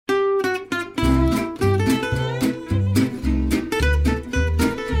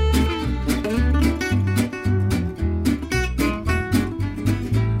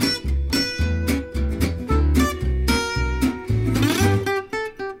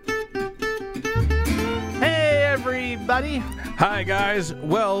everybody. Hi, guys.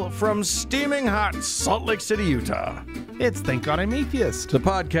 Well, from steaming hot Salt Lake City, Utah, It's Thank God I'm Atheist. the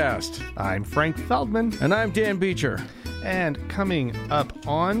podcast. I'm Frank Feldman. And I'm Dan Beecher. And coming up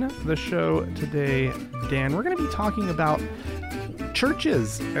on the show today, Dan, we're going to be talking about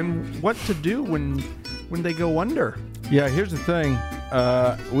churches and what to do when they go under. Yeah, here's the thing.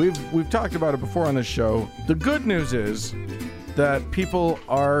 We've talked about it before on this show. The good news is that people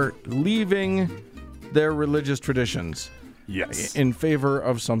are leaving their religious traditions. Yes. In favor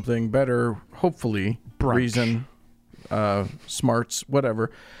of something better, hopefully, Brunch. reason, smarts,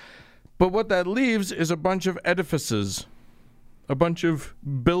 whatever. But what that leaves is a bunch of edifices, a bunch of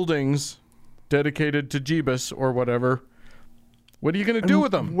buildings dedicated to Jeebus or whatever. What are you going to do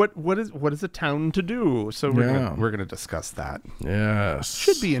with them? What is a town to do? So Yeah. we're gonna discuss that. Yes.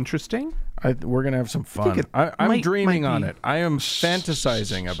 Should be interesting. We're going to have some fun. it I'm might dreaming be. on it. I am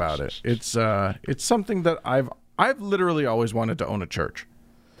fantasizing about it. It's something that I've literally always wanted to own a church.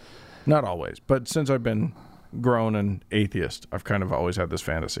 Not always, but since I've been grown and atheist, I've kind of always had this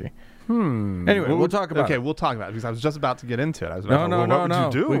fantasy. Anyway, we'll talk about it. We'll talk about it because I was just about to get into it. I was No. what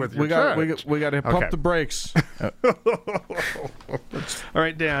would you do with your church? We got to pump Okay. the brakes. All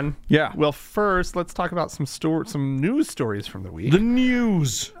right, Dan. Yeah. Well, first, let's talk about some news stories from the week. The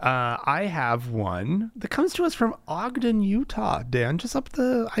news. I have one that comes to us from Ogden, Utah, Dan, just up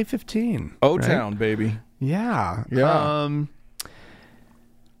the I-15. O-Town, baby. Yeah. Yeah.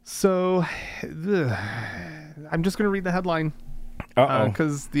 So, I'm just going to read the headline Uh-oh.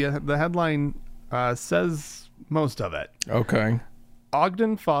 because the headline says most of it. Okay.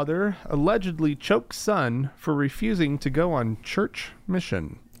 Ogden father allegedly chokes son for refusing to go on church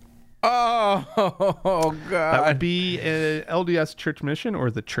mission. Oh, That would God. be a LDS Church Mission,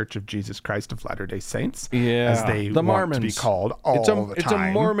 or the Church of Jesus Christ of Latter-day Saints, Yeah. as they The want to be Mormons. called all It's the a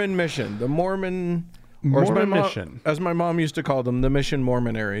time. Mormon mission. The Mormon... or Mormon as my mission. As my mom used to call them, the Mission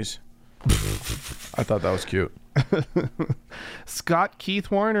Mormonaries. I thought that was cute. Scott Keith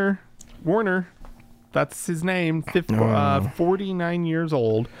Warner, that's his name. 49 years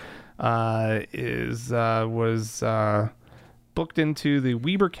old, was booked into the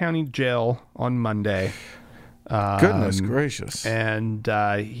Weber County Jail on Monday. Goodness gracious. And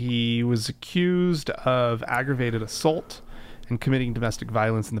he was accused of aggravated assault and committing domestic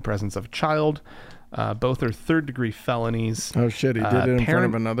violence in the presence of a child. Both are third-degree felonies. Oh, shit. He did it in front parent-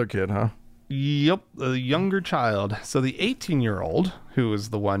 of another kid, huh? Yep, a younger child. So the 18-year-old, who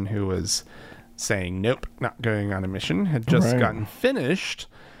was the one who was saying, nope, not going on a mission, had just Right. gotten finished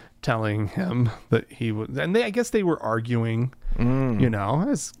telling him that he would. And I guess they were arguing,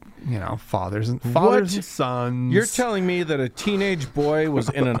 as, fathers and sons. You're telling me that a teenage boy was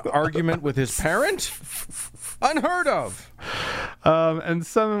in an argument with his parent? Unheard of. And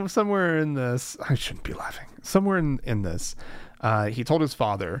somewhere in this, I shouldn't be laughing. Somewhere in this, he told his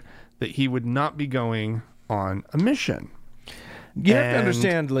father that he would not be going on a mission. You have to And-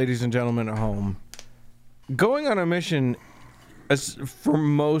 understand, ladies and gentlemen at home, going on a mission, as for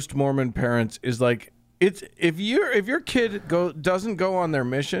most Mormon parents, is like it's if your kid doesn't go on their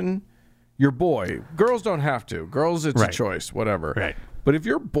mission, your boy. Girls don't have to. Girls, it's Right. a choice, whatever. Right. But if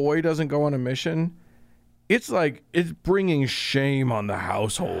your boy doesn't go on a mission, it's like it's bringing shame on the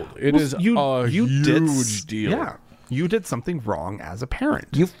household. It is a huge deal. Yeah, you did something wrong as a parent.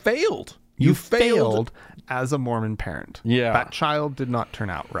 You failed. You failed as a Mormon parent. Yeah. That child did not turn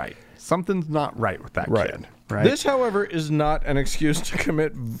out right. Something's not right with that Right. kid. Right. This, however, is not an excuse to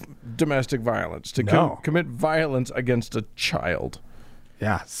commit domestic violence, to No. commit violence against a child.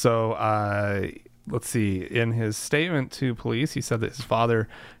 Yeah. So let's see. In his statement to police, he said that his father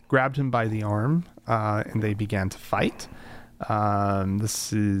grabbed him by the arm and they began to fight.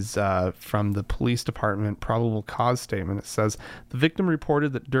 This is from the police department probable cause statement. It says the victim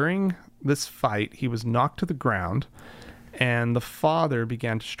reported that during this fight, he was knocked to the ground and the father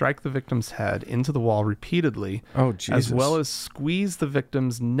began to strike the victim's head into the wall repeatedly, Oh, Jesus. as well as squeeze the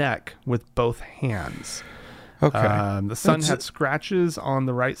victim's neck with both hands. Okay. The son had scratches on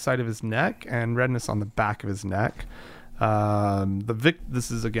the right side of his neck and redness on the back of his neck.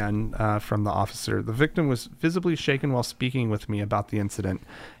 This is again from the officer. The victim was visibly shaken while speaking with me about the incident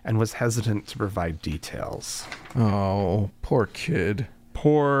and was hesitant to provide details. Oh, poor kid.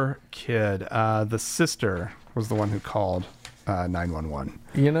 Poor kid. The sister was the one who called 911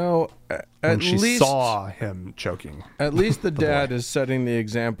 You know, when at she least saw him choking. at least the dad is setting the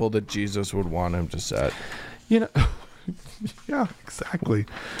example that Jesus would want him to set. Yeah, exactly.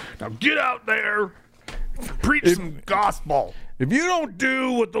 Now get out there, preach some gospel. If you don't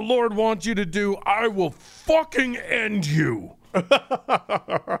do what the Lord wants you to do, I will fucking end you.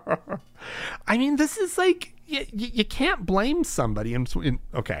 I mean, this is like, you can't blame somebody.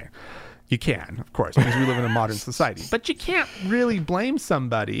 Okay, you can, of course, because we live in a modern society. But you can't really blame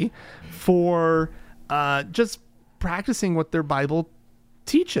somebody for just practicing what their Bible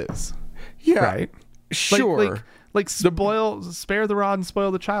teaches. Yeah, right. Sure. Like spare the rod and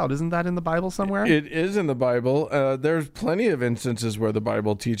spoil the child. Isn't that in the Bible somewhere? It is in the Bible. There's plenty of instances where the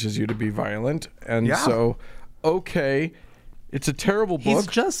Bible teaches you to be violent. And so, okay, it's a terrible book. He's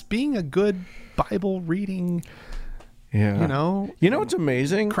just being a good Bible reading, You know what's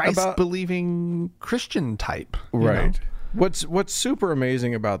amazing? Christ-believing Christian type. Right. What's super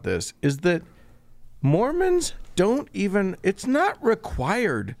amazing about this is that Mormons don't even, it's not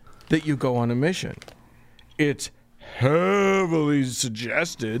required that you go on a mission. It's heavily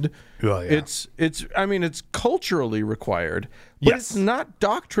suggested. Well, yeah. It's culturally required, but it's not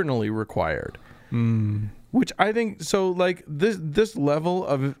doctrinally required. Which I think, so like this level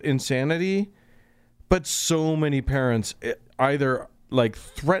of insanity, but so many parents either like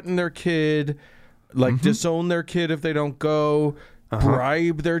threaten their kid, like disown their kid if they don't go,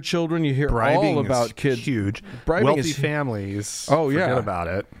 bribe their children. You hear Bribing all about kids. Huge. Bribing Wealthy families. Forget about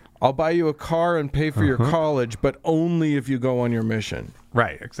it. I'll buy you a car and pay for your college, but only if you go on your mission.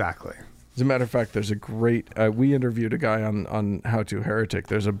 Right, exactly. As a matter of fact, there's a great. We interviewed a guy on How to Heretic.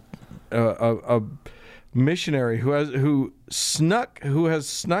 There's a missionary who has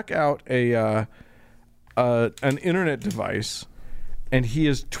snuck out an internet device, and he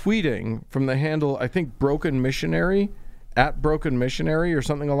is tweeting from the handle, I think, Broken Missionary, @Broken Missionary or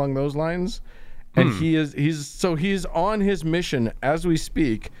something along those lines. And he's on his mission as we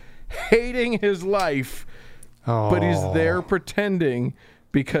speak, hating his life, but he's there pretending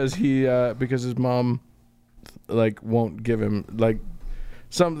because his mom like won't give him like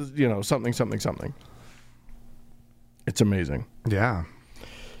something. It's amazing. Yeah.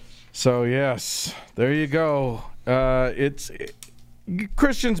 So yes, there you go. It's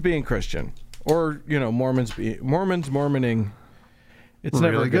Christians being Christian, or Mormoning. It's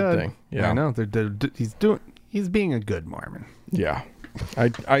really never a good thing. Yeah, I know. He's being a good Mormon. Yeah. I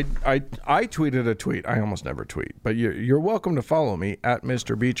tweeted a tweet. I almost never tweet, but you're welcome to follow me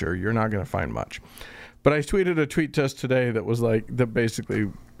 @Mr. Beecher. You're not going to find much. But I tweeted a tweet just today that was like that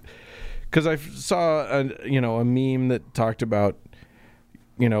basically, because I saw a meme that talked about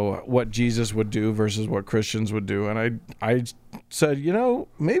what Jesus would do versus what Christians would do, and I said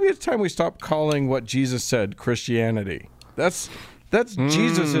maybe it's time we stop calling what Jesus said Christianity. That's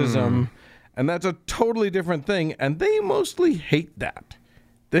Jesusism, and that's a totally different thing, and they mostly hate that.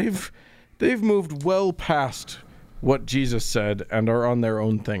 They've moved well past what Jesus said and are on their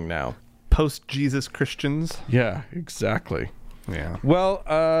own thing now. Post-Jesus Christians. Yeah, exactly. Yeah.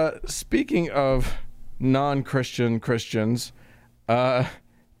 Well, speaking of non-Christian Christians,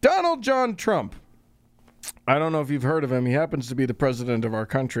 Donald John Trump. I don't know if you've heard of him. He happens to be the president of our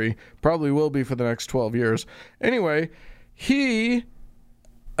country. Probably will be for the next 12 years. Anyway, he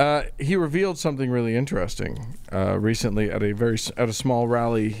revealed something really interesting recently at a small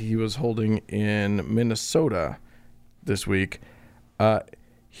rally he was holding in Minnesota this week.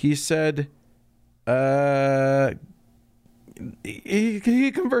 He said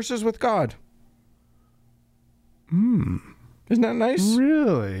he converses with God. Isn't that nice?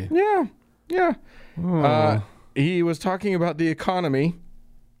 Really? Yeah. He was talking about the economy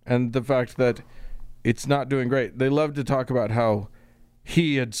and the fact that it's not doing great. They love to talk about how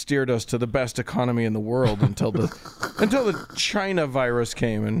he had steered us to the best economy in the world until the China virus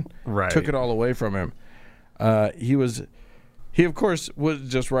came and took it all away from him. He of course was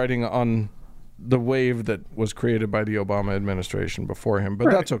just riding on the wave that was created by the Obama administration before him,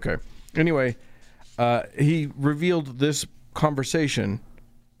 but that's okay. Anyway, he revealed this conversation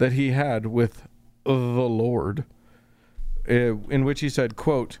that he had with the Lord, in which he said,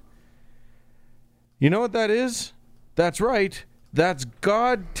 quote, "You know what that is? That's right. That's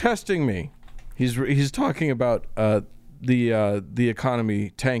God testing me." He's talking about the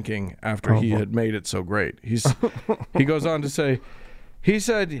economy tanking after he had made it so great. He goes on to say, he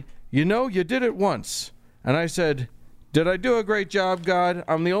said, "You did it once." And I said, "Did I do a great job, God?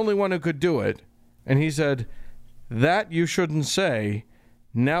 I'm the only one who could do it." And he said, "That you shouldn't say.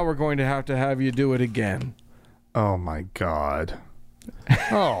 Now we're going to have you do it again." Oh my God.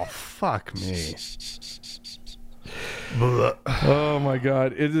 Oh, fuck me. Oh my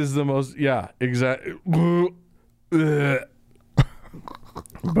God. It is the most, exactly.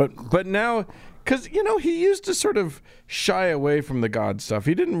 But now, because, he used to sort of shy away from the God stuff.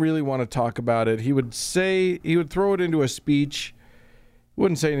 He didn't really want to talk about it. He would throw it into a speech.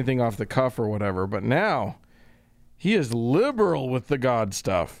 Wouldn't say anything off the cuff or whatever. But now he is liberal with the God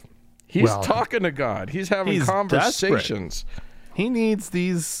stuff. He's talking to God. He's having conversations. Desperate. He needs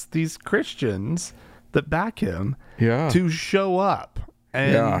these Christians that back him Yeah. to show up.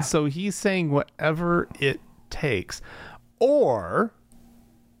 And so he's saying whatever it takes. And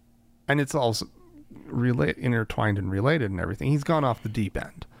it's also intertwined and related and everything. He's gone off the deep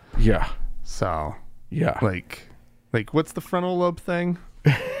end. Yeah. So, Yeah. like what's the frontal lobe thing?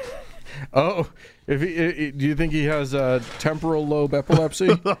 Oh, do you think he has temporal lobe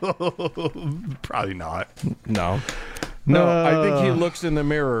epilepsy? Probably not. No, I think he looks in the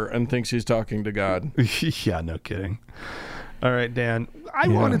mirror and thinks he's talking to God. Yeah, no kidding. All right, Dan. I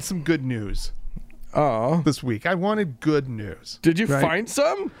wanted some good news Oh, this week. I wanted good news. did you find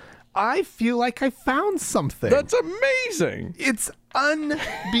some? I feel like I found something. That's amazing. It's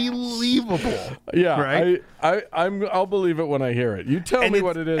unbelievable. Yeah, Right? I'll believe it when I hear it. You tell me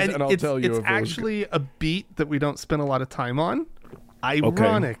what it is, and I'll tell you. It's actually a beat that we don't spend a lot of time on,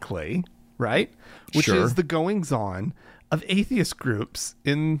 ironically, right? Which Sure. is the goings on of atheist groups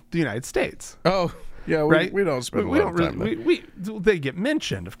in the United States. Oh, yeah, Right? we don't spend a lot of time. They get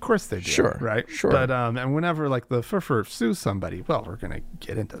mentioned, of course they do. Sure, right? sure. But and whenever like the FFR sues somebody, well, we're gonna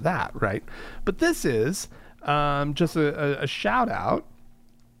get into that, right? But this is just a shout out,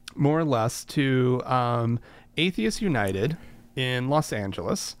 more or less, to Atheists United in Los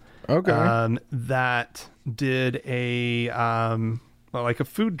Angeles. Okay. That did a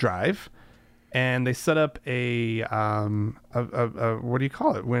food drive, and they set up a what do you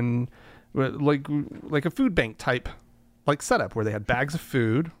call it like a food bank type like setup where they had bags of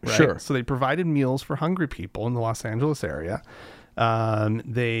food, right? Sure. So they provided meals for hungry people in the Los Angeles area.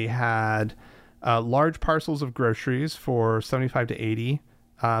 They had large parcels of groceries for 75 to 80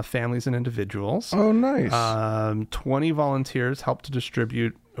 families and individuals. Oh, nice. 20 volunteers helped to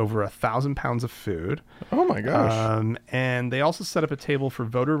distribute over 1,000 pounds of food. Oh my gosh. And they also set up a table for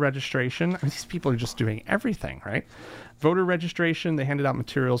voter registration. I mean, these people are just doing everything, right? Voter registration. They handed out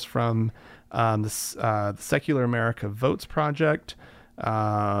materials from the Secular America Votes Project.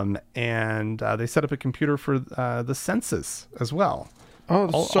 And they set up a computer for the census as well. Oh,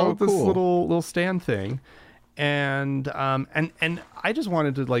 that's so all this cool. little stand thing. And I just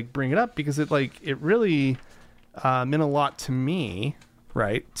wanted to like bring it up because it really meant a lot to me,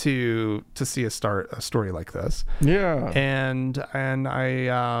 right? To see a story like this. Yeah. And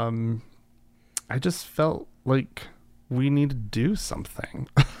I just felt like we need to do something.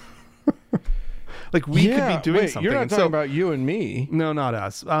 Like we could be doing something. You're not And talking about you and me. no, not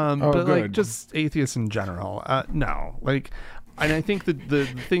us. But like good. just atheists in general. No, like, and I think that the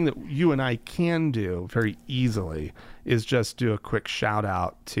thing that you and I can do very easily is just do a quick shout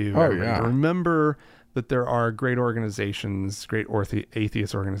out to everybody. yeah. Remember that there are great organizations, great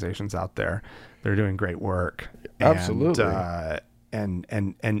atheist organizations out there. They're doing great work. Absolutely.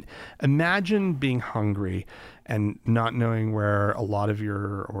 And imagine being hungry and not knowing where a lot of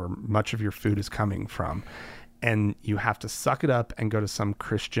your or much of your food is coming from, and you have to suck it up and go to some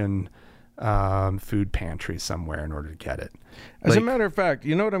Christian food pantry somewhere in order to get it. As a matter of fact,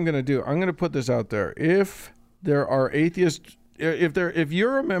 you know what I'm going to do? I'm going to put this out there. If there are atheists, if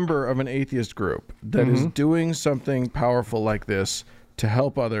you're a member of an atheist group that is doing something powerful like this to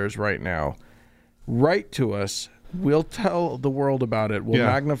help others right now, write to us. We'll tell the world about it. We'll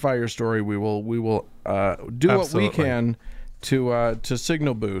magnify your story. We will do what we can to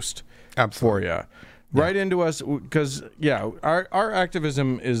signal boost for you. Write into us because our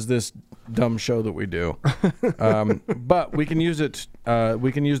activism is this dumb show that we do, but we can use it.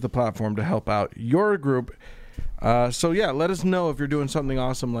 We can use the platform to help out your group. So let us know if you're doing something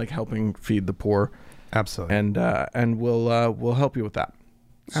awesome like helping feed the poor. Absolutely. And we'll help you with that.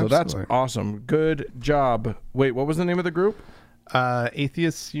 So that's awesome. Good job. Wait, what was the name of the group?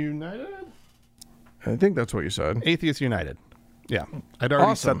 Atheists United? I think that's what you said. Atheists United. Yeah. I'd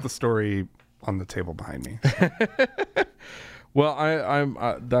already Awesome. set the story on the table behind me. Well, I'm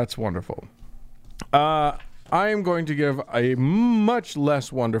that's wonderful. I am going to give a much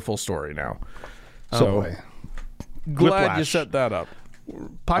less wonderful story now. So boy. glad you Whiplash. set that up.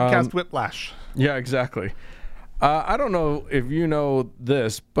 Podcast Whiplash. Yeah, exactly. I don't know if you know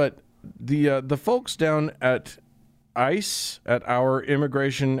this, but the folks down at ICE, at our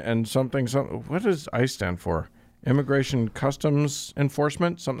immigration and something, what does ICE stand for? Immigration Customs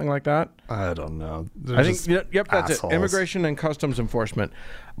Enforcement, something like that. I don't know. I think, yep, that's assholes. it. Immigration and Customs Enforcement.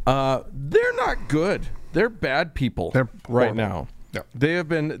 They're not good. They're bad people. They're right horrible. now. Yep. They have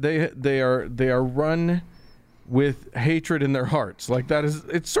been. They are run with hatred in their hearts. Like that is.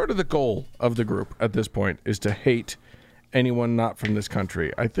 It's sort of the goal of the group at this point is to hate anyone not from this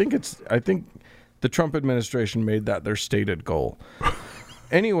country. I think the Trump administration made that their stated goal.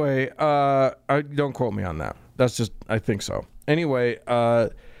 Anyway, don't quote me on that. That's just, I think so. Anyway,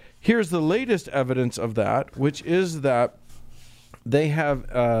 here's the latest evidence of that, which is that they have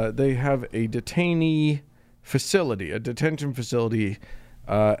a detainee facility, a detention facility,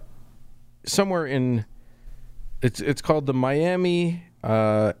 somewhere in, it's called the Miami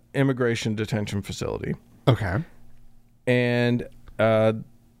Immigration Detention Facility. Okay. And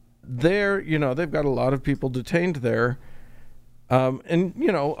there, they've got a lot of people detained there. And,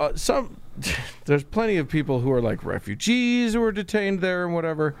 there's plenty of people who are like refugees who are detained there and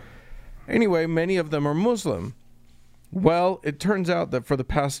whatever. Anyway, many of them are Muslim. Well, it turns out that for the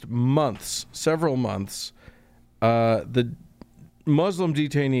past months, several months, the Muslim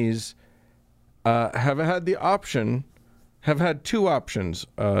detainees have had two options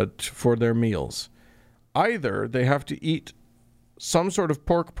for their meals. Either they have to eat some sort of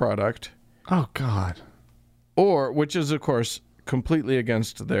pork product. Oh, God. Or, which is, of course, completely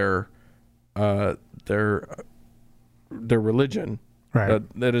against their religion.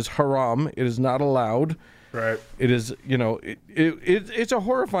 Right. That is haram. It is not allowed. Right. It is, it's a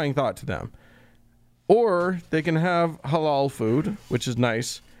horrifying thought to them. Or they can have halal food, which is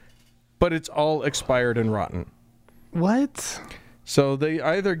nice, but it's all expired and rotten. What? So they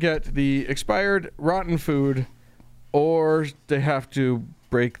either get the expired, rotten food, or they have to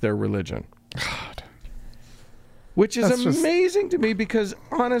break their religion. God. Which is That's amazing to me because,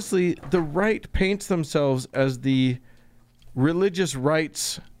 honestly, the right paints themselves as the religious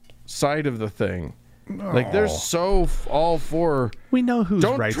rights side of the thing. Like, they're so all for... We know whose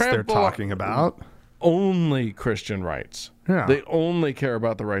Don't rights they're trample talking about. Only Christian rights. Yeah. They only care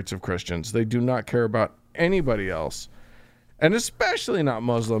about the rights of Christians. They do not care about anybody else. And especially not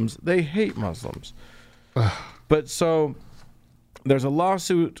Muslims. They hate Muslims. But so there's a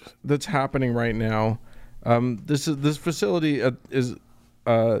lawsuit that's happening right now. This facility is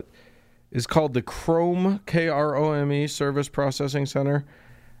called the Krome, Krome Service Processing Center,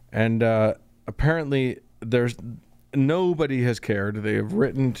 and apparently nobody has cared. They have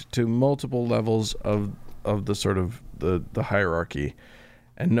written to multiple levels of the sort of the hierarchy,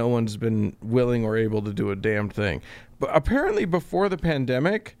 and no one's been willing or able to do a damn thing. But apparently, before the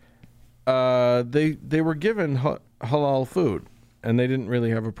pandemic, they were given halal food, and they didn't really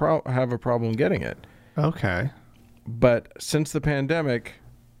have a problem getting it. Okay. But since the pandemic,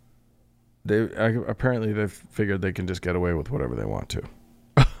 apparently they've figured they can just get away with whatever they want to.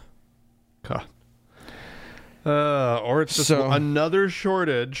 God. Or it's just another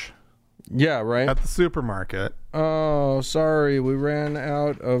shortage. Yeah, right. At the supermarket. Oh, sorry, we ran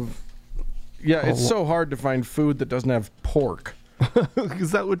out of. Yeah, it's so hard to find food that doesn't have pork.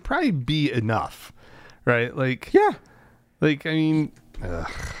 Because that would probably be enough, right? Like, yeah, like I mean,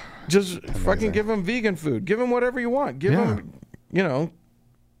 just fucking give them vegan food. Give them whatever you want. Give them,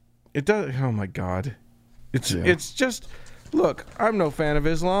 it does. Oh my God, it's just. Look, I'm no fan of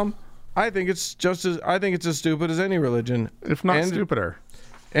Islam. I think it's as stupid as any religion, if not stupider.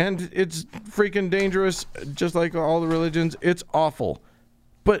 And it's freaking dangerous, just like all the religions. It's awful,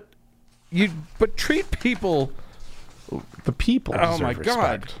 but treat people. The people. Oh my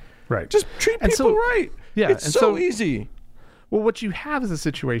God! Respect. Right. Just treat people right. Yeah, it's so easy. Well, what you have is a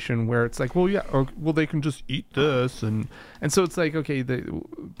situation where it's like, well, yeah, or, well, they can just eat this, and so it's like, okay,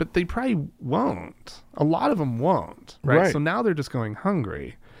 but they probably won't. A lot of them won't, right? So now they're just going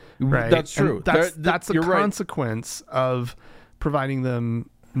hungry, right? That's true. And that's the consequence of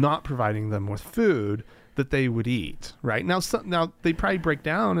not providing them with food that they would eat, right? Now they probably break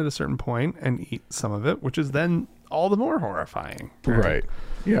down at a certain point and eat some of it, which is then all the more horrifying, right?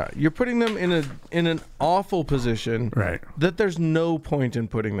 Yeah, you're putting them in an awful position, right? That there's no point in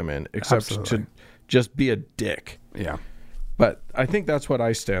putting them in except to just be a dick. Yeah, but I think that's what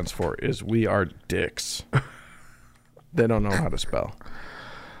I stands for. Is we are dicks. They don't know how to spell.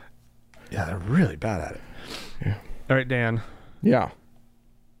 Yeah, they're really bad at it. Yeah. All right, Dan. Yeah.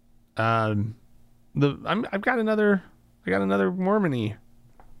 I got another Mormon-y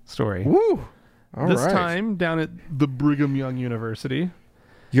story. Woo! This time down at the Brigham Young University.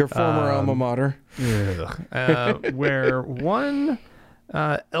 Your former alma mater. Where one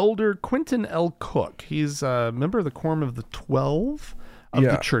Elder Quentin L. Cook, he's a member of the Quorum of the 12 of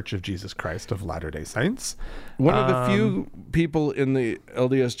the Church of Jesus Christ of Latter-day Saints. One of the few people in the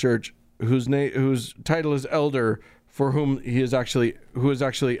LDS Church whose title is elder, for who is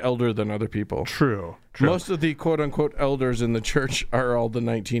actually elder than other people. True. Most of the quote unquote elders in the church are all the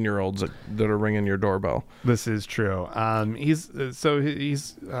 19-year-olds that are ringing your doorbell. This is true.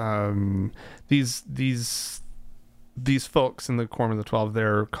 These folks in the Quorum of the 12,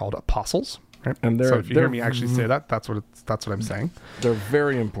 they're called apostles. Right? And so if you hear me actually say that, that's what I'm saying. They're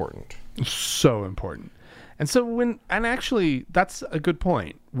very important. So important. And so actually that's a good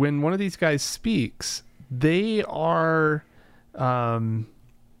point. When one of these guys speaks, they are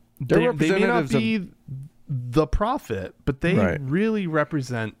they may not be the prophet, but they really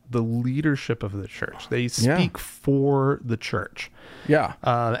represent the leadership of the church. They speak for the church. Yeah.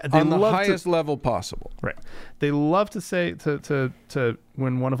 They on the highest level possible. Right. They love to say to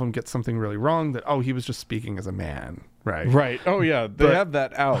when one of them gets something really wrong that, he was just speaking as a man. Right. Right. Oh yeah. They have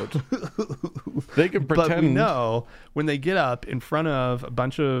that out. They can pretend. But we know when they get up in front of a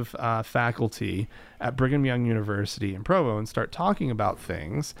bunch of faculty at Brigham Young University in Provo and start talking about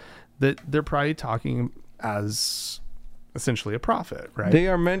things, that they're probably talking as essentially a prophet, right? They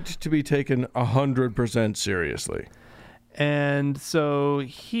are meant to be taken 100% seriously. And so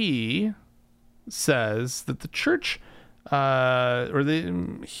he says that the church,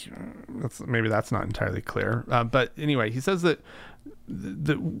 maybe that's not entirely clear, but anyway, he says that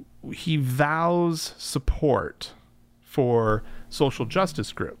he vows support for social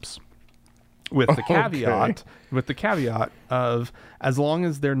justice groups, with the caveat of as long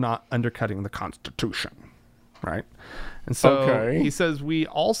as they're not undercutting the Constitution, right? And so he says we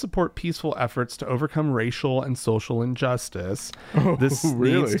all support peaceful efforts to overcome racial and social injustice. This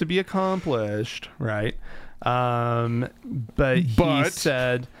needs to be accomplished, right? But he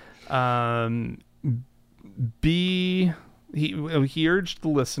said he urged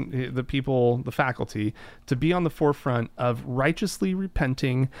the faculty to be on the forefront of righteously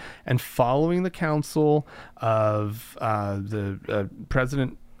repenting and following the counsel of the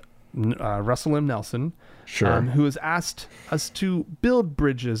President Russell M. Nelson, who has asked us to build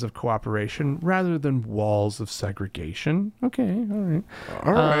bridges of cooperation rather than walls of segregation. Okay,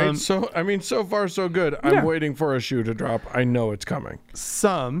 all right. So far so good. I'm waiting for a shoe to drop. I know it's coming.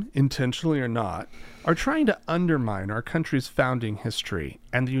 Some, intentionally or not, are trying to undermine our country's founding history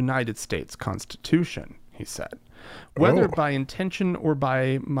and the United States Constitution, he said. Whether by intention or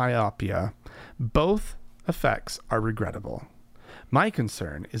by myopia, both effects are regrettable. My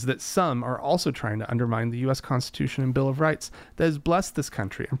concern is that some are also trying to undermine the U.S. Constitution and Bill of Rights that has blessed this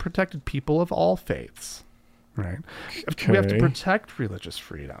country and protected people of all faiths. Right? We have to protect religious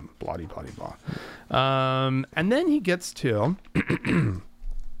freedom, blah, blah, blah, blah. And then he gets to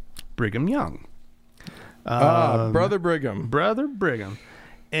Brigham Young. Brother Brigham.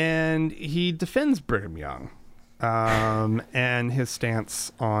 And he defends Brigham Young and his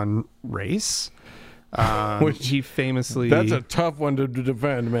stance on race. Which he famously... That's a tough one to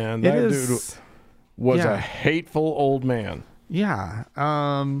defend, man. That dude was a hateful old man. Yeah.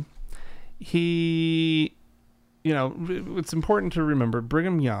 It's important to remember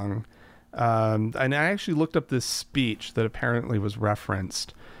Brigham Young, and I actually looked up this speech that apparently was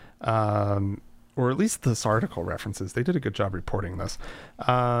referenced, or at least this article references. They did a good job reporting this.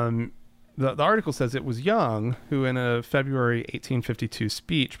 The article says it was Young who, in a February 1852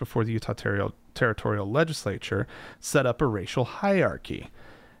 speech before the Utah Territorial Legislature, set up a racial hierarchy.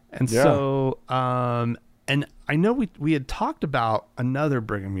 And so, and I know we had talked about another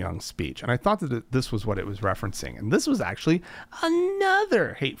Brigham Young speech, and I thought that this was what it was referencing. And this was actually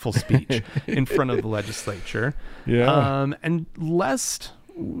another hateful speech in front of the legislature. Yeah. And lest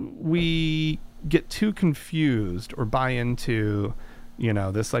we get too confused or buy into,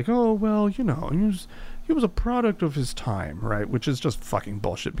 this like, he was a product of his time, right? Which is just fucking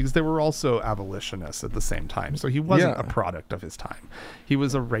bullshit, because they were also abolitionists at the same time. So he wasn't a product of his time. He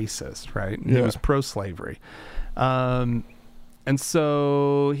was a racist, right? He was pro-slavery. And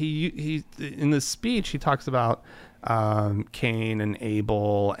so he in this speech, he talks about Cain and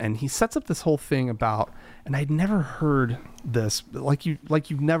Abel, and he sets up this whole thing about, and I'd never heard this,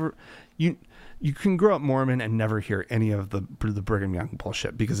 you can grow up Mormon and never hear any of the Brigham Young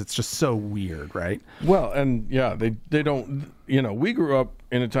bullshit because it's just so weird, right? Well, and they don't, we grew up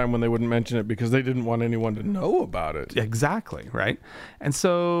in a time when they wouldn't mention it because they didn't want anyone to know about it. Exactly, right? And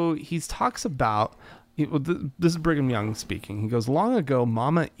so he talks about, this is Brigham Young speaking. He goes, long ago,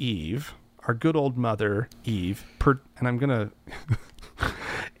 Mama Eve, our good old mother Eve, and I'm going to,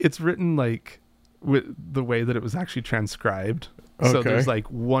 it's written like with the way that it was actually transcribed. Okay. So there's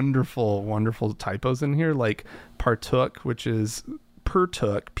like wonderful, wonderful typos in here, like partook, which is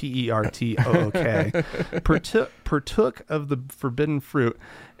pertook, Pertook, partook of the forbidden fruit,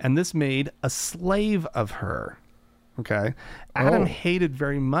 and this made a slave of her. Okay. Adam hated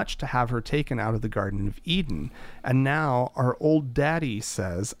very much to have her taken out of the Garden of Eden. And now our old daddy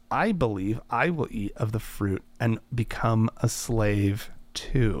says, I believe I will eat of the fruit and become a slave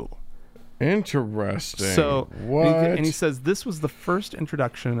too. Interesting. So, what? And he says this was the first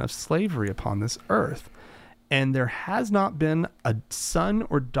introduction of slavery upon this earth. And there has not been a son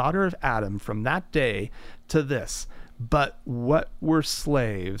or daughter of Adam from that day to this, but what were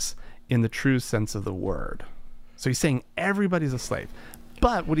slaves in the true sense of the word. So he's saying everybody's a slave.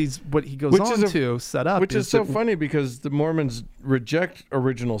 But what he goes on to set up, which is so funny because the Mormons reject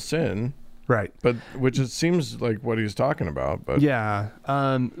original sin, right? But which it seems like what he's talking about. But yeah,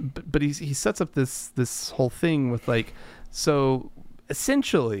 but he sets up this whole thing with like, so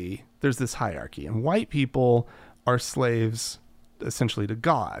essentially there's this hierarchy, and white people are slaves essentially to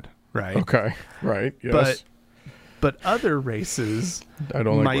God, right? Okay, right, yes. But other races, I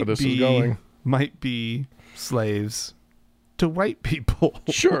don't like where this is going. Might be slaves to white people.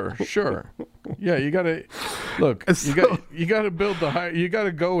 Sure. Yeah, you gotta look. You gotta build you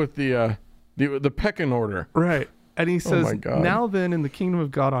gotta go with the pecking order, right? And he says, my God. Now then, in the kingdom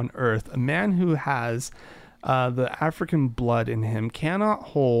of God on earth, a man who has the African blood in him cannot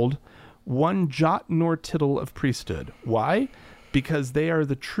hold one jot nor tittle of priesthood. Why? Because they are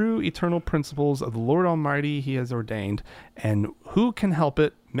the true eternal principles of the Lord Almighty he has ordained, and who can help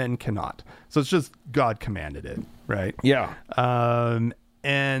it? Men cannot. So it's just God commanded it, right? Yeah.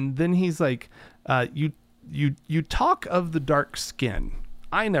 And then he's like, you talk of the dark skin.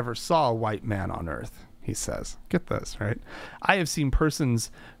 I never saw a white man on earth, he says. Get this, right? I have seen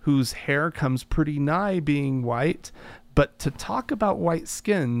persons whose hair comes pretty nigh being white, but to talk about white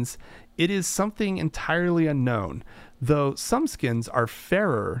skins, it is something entirely unknown, though some skins are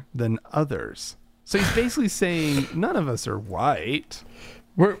fairer than others. So he's basically saying none of us are white.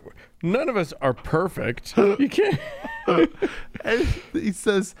 None of us are perfect. You can't. And he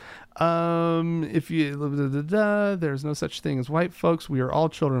says, if you there's no such thing as white folks. We are all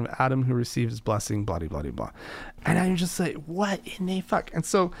children of Adam who received his blessing, blah, blah, blah, blah. And I'm just like, what in the fuck? And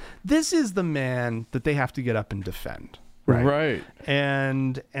so this is the man that they have to get up and defend. Right.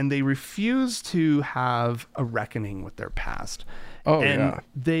 And they refuse to have a reckoning with their past. Oh, and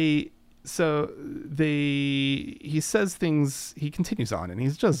yeah. He says things, he continues on and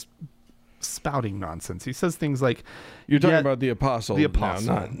he's just spouting nonsense. He says things like, you're talking about the apostle.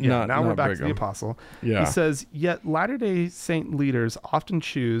 Now we're back to the apostle. Yeah. He says, yet Latter-day Saint leaders often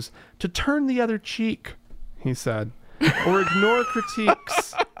choose to turn the other cheek, he said, or ignore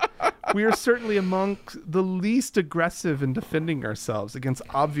critiques. We are certainly among the least aggressive in defending ourselves against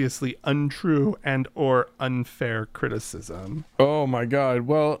obviously untrue and or unfair criticism. Oh my God.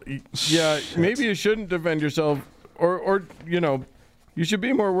 Well, yeah, maybe you shouldn't defend yourself, or you should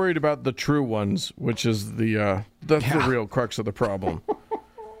be more worried about the true ones, which is the real crux of the problem.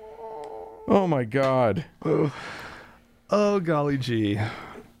 Oh my God. Oh golly gee.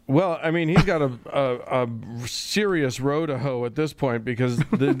 Well, I mean, he's got a serious row to hoe at this point because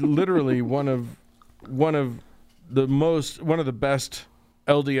literally one of the best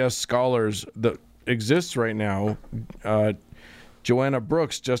LDS scholars that exists right now, Joanna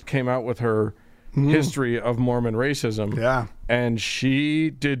Brooks, just came out with her history of Mormon racism. Yeah, and she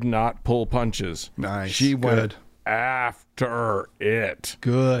did not pull punches. Nice. She went after it.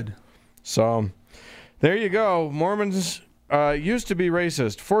 Good. So there you go. Mormons used to be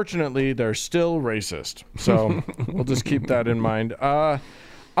racist. Fortunately, they're still racist. So we'll just keep that in mind. I'm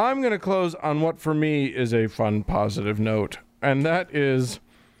going to close on what for me is a fun, positive note, and that is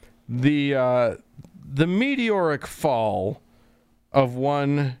the meteoric fall of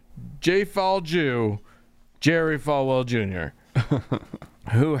one J. Fall Jew, Jerry Falwell Jr.,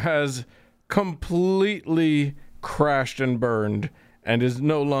 who has completely crashed and burned and is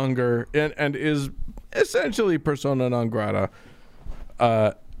no longer and is essentially persona non grata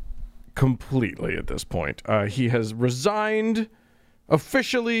completely at this point. He has resigned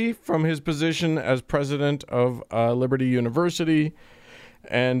officially from his position as president of Liberty University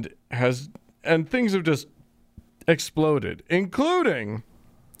and things have just exploded, including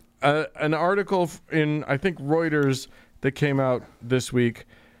an article in, I think, Reuters that came out this week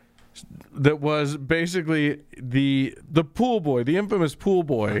that was basically the pool boy, the infamous pool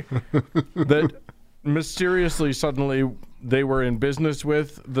boy that mysteriously suddenly they were in business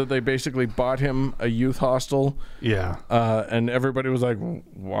with, that they basically bought him a youth hostel. Yeah. And everybody was like,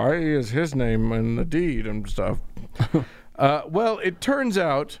 why is his name in the deed and stuff? Well, it turns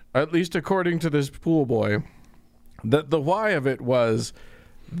out, at least according to this pool boy, that the why of it was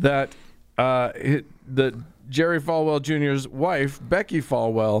that that Jerry Falwell Jr.'s wife, Becky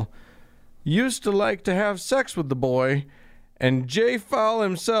Falwell, used to like to have sex with the boy, and Jay Fall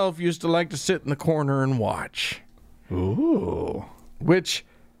himself used to like to sit in the corner and watch. Ooh. Which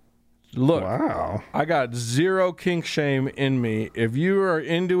Look, Wow. I got zero kink shame in me. If you are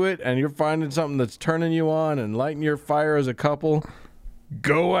into it and you're finding something that's turning you on and lighting your fire as a couple,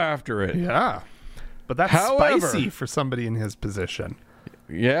 go after it. Yeah. But that's However- spicy for somebody in his position.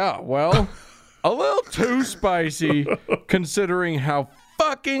 Yeah, well, a little too spicy considering how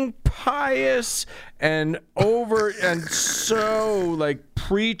fucking pious and over and so like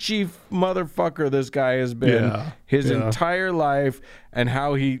preachy motherfucker this guy has been his entire life, and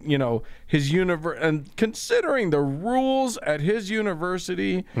how he, his and considering the rules at his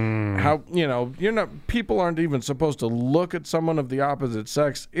university, how, people aren't even supposed to look at someone of the opposite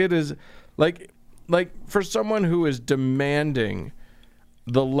sex. It is like for someone who is demanding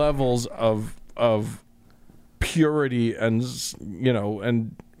the levels of purity and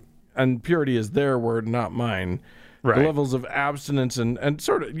purity is their word, not mine. Right. The levels of abstinence and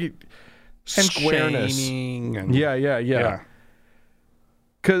sort of squareness. Shaming and Yeah.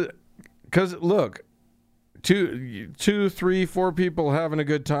 Cause look, 2, 3, 4 people having a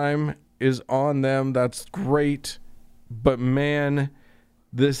good time is on them. That's great. But man,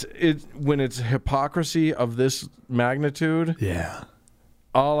 when it's hypocrisy of this magnitude, Yeah.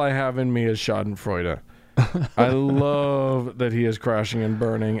 all I have in me is Schadenfreude. I love that he is crashing and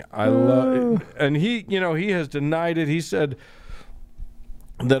burning. I love, and he has denied it. He said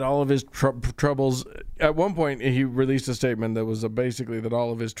that all of his troubles. At one point, he released a statement that was basically that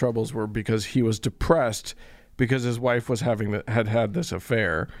all of his troubles were because he was depressed because his wife was had this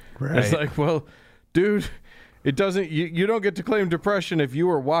affair. Right. It's like, well, dude. It doesn't. You don't get to claim depression if you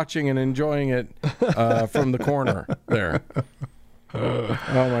were watching and enjoying it from the corner there. Oh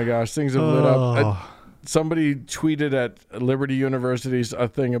my gosh, things have lit up. Somebody tweeted at Liberty University a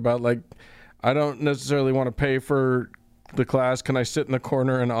thing about like, I don't necessarily want to pay for the class. Can I sit in the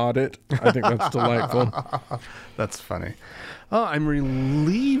corner and audit? I think that's delightful. That's funny. Oh, I'm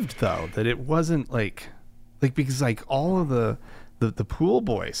relieved though that it wasn't like because like all of the pool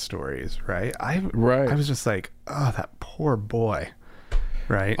boy stories, right? I was just like, oh, that poor boy,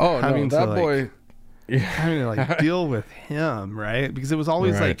 right? Oh, having no, that to, boy. Yeah. Having to like deal with him, right? Because it was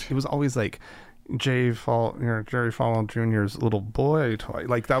always like Jerry Falwell Jr.'s little boy toy.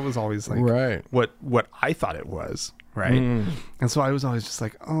 Like that was always like what I thought it was, right? And so I was always just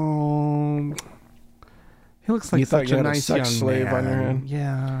like, oh, he looks like you such thought you a had nice sex young slave man. on your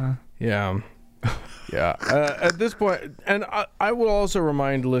hand. Yeah. At this point, and I will also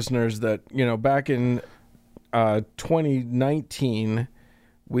remind listeners that back in 2019,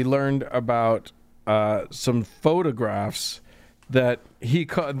 we learned about some photographs that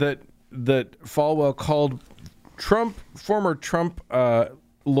that Falwell called former Trump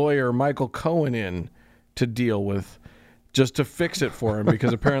lawyer Michael Cohen in to deal with, just to fix it for him,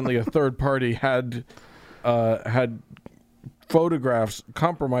 because apparently a third party had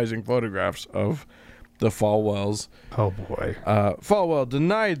compromising photographs of the Falwells. Oh boy. Falwell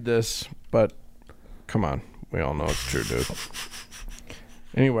denied this, but come on, we all know it's true, dude.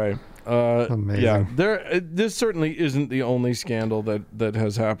 Anyway, Amazing. this certainly isn't the only scandal that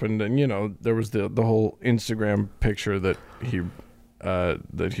has happened, and there was the whole Instagram picture that he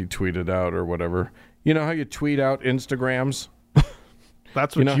tweeted out or whatever. You know how you tweet out Instagrams?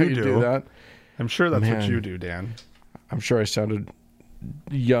 That's what how you do that. I'm sure that's what Man. you do, Dan. I'm sure I sounded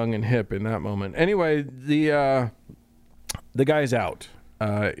young and hip in that moment. Anyway, the guy's out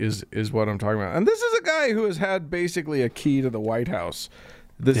is what I'm talking about, and this is a guy who has had basically a key to the White House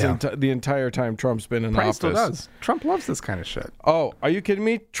the entire time Trump's been in office. Still does. Trump loves this kind of shit. Oh, are you kidding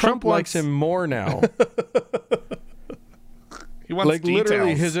me? Trump likes him more now. He wants details.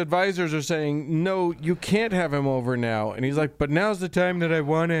 Literally, his advisors are saying, "No, you can't have him over now," and he's like, "But now's the time that I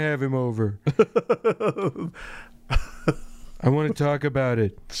want to have him over." I want to talk about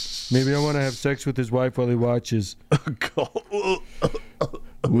it. Maybe I want to have sex with his wife while he watches.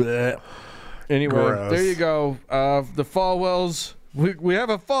 Anyway, Gross. There you go. The Falwells. We have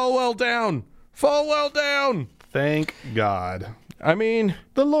a Falwell down. Falwell down. Thank God. I mean,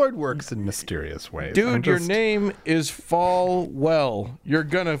 The Lord works in mysterious ways. dude, your name is Falwell. You're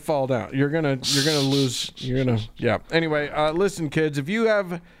gonna fall down. You're gonna lose. Yeah. Anyway, listen, kids. If you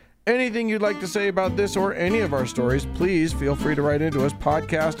have anything you'd like to say about this or any of our stories, please feel free to write into us.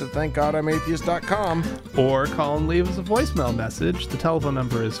 podcast@thankgodimatheist.com. Or call and leave us a voicemail message. The telephone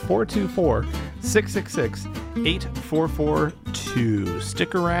number is 424-666-8442.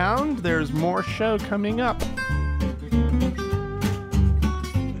 Stick around. There's more show coming up.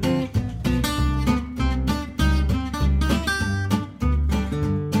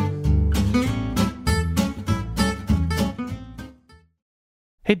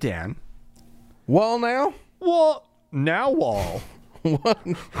 Hey, Dan. Well, now. Well, now, Wall. What?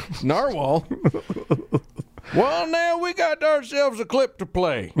 Narwhal? Well, now we got ourselves a clip to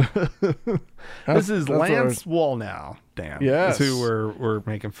play. This is Lance Wallnau, Dan. Yes. Is who we're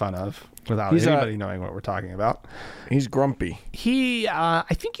making fun of without anybody knowing what we're talking about. He's grumpy. He, I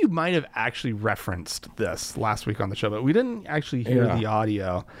think you might have actually referenced this last week on the show, but we didn't actually hear the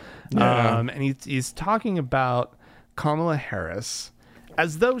audio. Yeah. And he's talking about Kamala Harris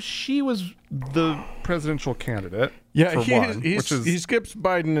as though she was the presidential candidate. Yeah, he skips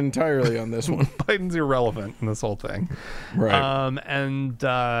Biden entirely on this one. Biden's irrelevant in this whole thing, Right?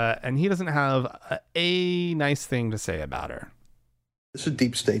 And he doesn't have a nice thing to say about her. This is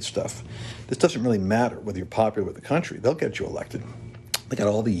deep state stuff. This doesn't really matter whether you're popular with the country. They'll get you elected. They got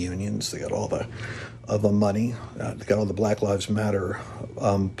all the unions. They got all the money. They got all the Black Lives Matter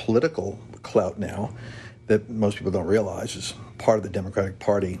political clout now that most people don't realize is part of the Democratic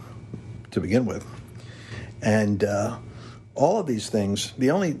Party to begin with. And all of these things, the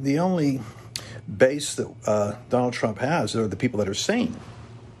only base that Donald Trump has are the people that are sane.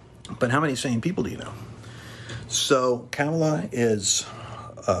 But how many sane people do you know? So Kamala is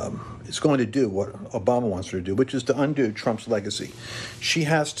going to do what Obama wants her to do, which is to undo Trump's legacy. She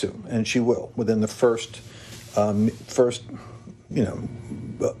has to, and she will, within the first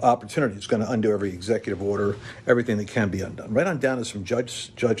opportunity. It's going to undo every executive order, everything that can be undone. Right on down to some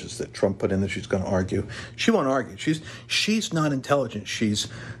judges that Trump put in that she's going to argue. She won't argue. She's not intelligent. She's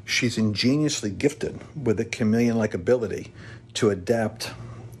ingeniously gifted with a chameleon-like ability to adapt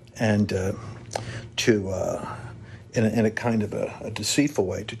and in a kind of a deceitful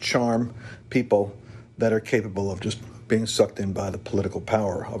way to charm people that are capable of just being sucked in by the political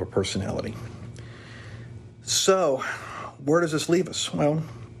power of a personality. So, where does this leave us? Well,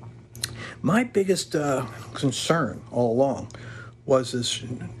 my biggest concern all along was this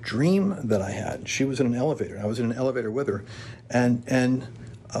dream that I had. She was in an elevator. I was in an elevator with her, and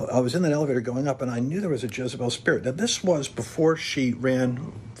I was in that elevator going up, and I knew there was a Jezebel spirit. Now, this was before she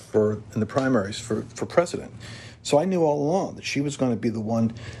ran in the primaries for president. So I knew all along that she was going to be the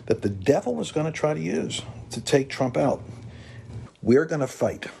one that the devil was going to try to use to take Trump out. We're going to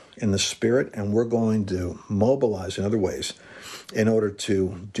fight in the spirit, and we're going to mobilize in other ways in order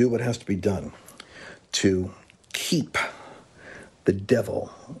to do what has to be done to keep the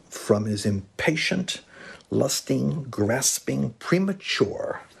devil from his impatient, lusting, grasping,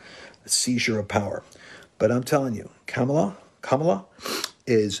 premature seizure of power. But I'm telling you, Kamala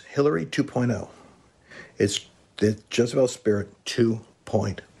is Hillary 2.0. It's the Jezebel spirit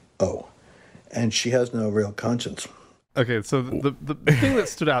 2.0. And she has no real conscience. Okay, so the thing that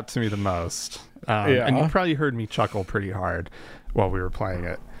stood out to me the most, and you probably heard me chuckle pretty hard while we were playing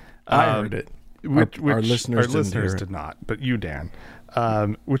it. I heard it. Which our listeners did not, but you, Dan.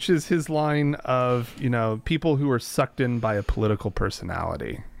 Which is his line of, people who are sucked in by a political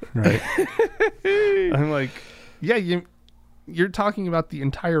personality, right? I'm like, yeah, you're talking about the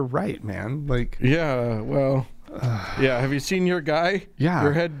entire right, man. Like, yeah, well, yeah. Have you seen your guy? Yeah,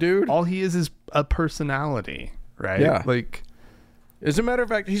 your head dude. All he is a personality, right? Yeah. Like, as a matter of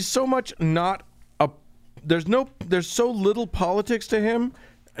fact, he's so much not a. There's so little politics to him,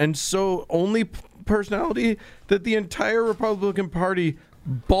 and so only personality that the entire Republican Party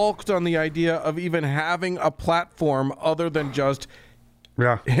balked on the idea of even having a platform other than just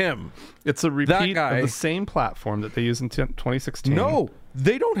him. It's a repeat of the same platform that they used in 2016. No,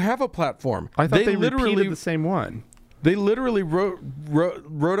 they don't have a platform. I thought they repeated the same one. They literally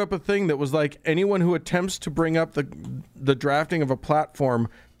wrote up a thing that was like, anyone who attempts to bring up the drafting of a platform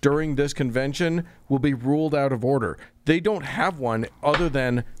during this convention will be ruled out of order. They don't have one other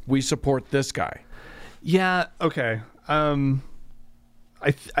than we support this guy. Yeah. Okay.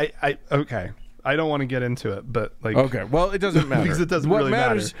 Okay. I don't want to get into it, but like. Okay. Well, it doesn't matter because it doesn't really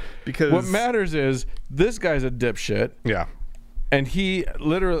matter. Because what matters is this guy's a dipshit. Yeah. And he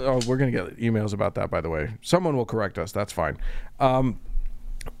literally. Oh, we're gonna get emails about that, by the way. Someone will correct us. That's fine.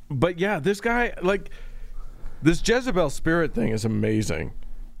 But yeah, this guy, like, this Jezebel spirit thing is amazing.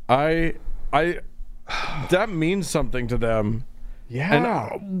 That means something to them. Yeah.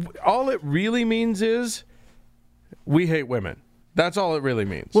 And all it really means is we hate women. That's all it really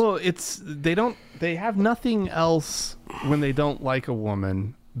means. Well, they have nothing else when they don't like a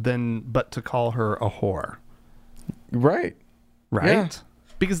woman but to call her a whore. Right. Right? Yeah.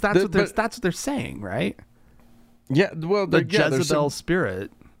 Because that's what they're saying, right? Yeah, well, the Jezebel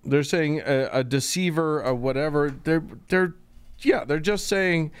spirit. They're saying a deceiver, a whatever. They're just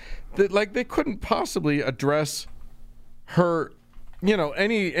saying that, like, they couldn't possibly address her,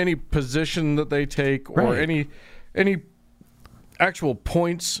 any position that they take or any actual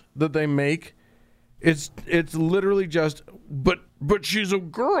points that they make It's literally just, but she's a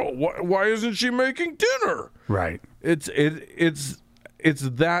girl. Why isn't she making dinner? Right. It's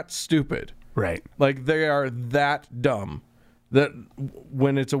that stupid. Right. Like, they are that dumb that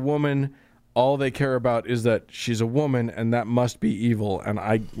when it's a woman, all they care about is that she's a woman and that must be evil. And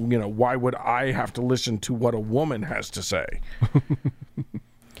why would I have to listen to what a woman has to say?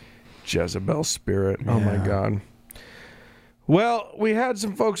 Jezebel spirit. Yeah. Oh my God. Well, we had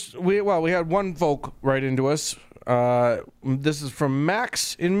some folks. We had one folk write into us. This is from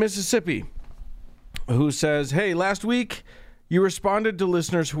Max in Mississippi, who says, "Hey, last week you responded to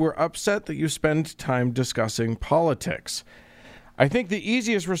listeners who were upset that you spend time discussing politics. I think the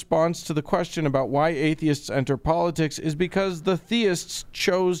easiest response to the question about why atheists enter politics is because the theists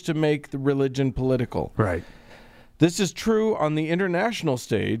chose to make the religion political. Right. This is true on the international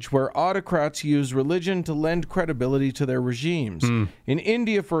stage, where autocrats use religion to lend credibility to their regimes. In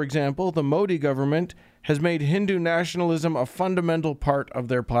India, for example, the Modi government has made Hindu nationalism a fundamental part of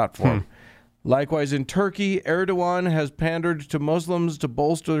their platform. Likewise, in Turkey, Erdogan has pandered to Muslims to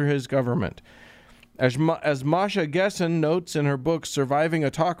bolster his government. As Masha Gessen notes in her book Surviving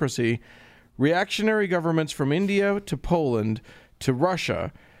Autocracy, reactionary governments from India to Poland to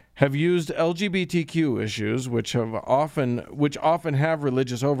Russia have used LGBTQ issues, which often have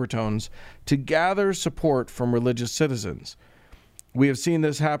religious overtones, to gather support from religious citizens. We have seen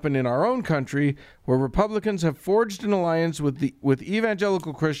this happen in our own country, where Republicans have forged an alliance with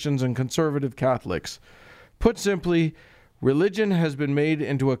evangelical Christians and conservative Catholics. Put simply, religion has been made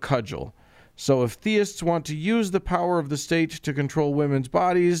into a cudgel. So if theists want to use the power of the state to control women's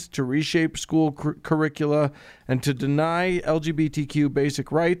bodies, to reshape school curricula, and to deny LGBTQ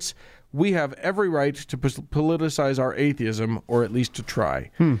basic rights, we have every right to politicize our atheism, or at least to try.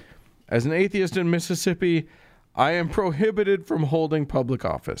 As an atheist in Mississippi, I am prohibited from holding public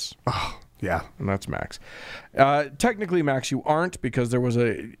office." Oh, yeah. And that's Max. Technically, Max, you aren't, because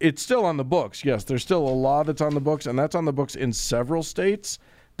it's still on the books. Yes, there's still a law that's on the books, and that's on the books in several states,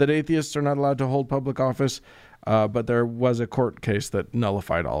 that atheists are not allowed to hold public office, but there was a court case that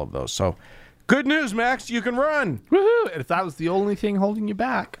nullified all of those. So, good news, Max, you can run. Woohoo! If that was the only thing holding you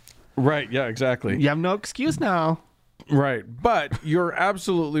back. Right, yeah, exactly. You have no excuse now. Right, but you're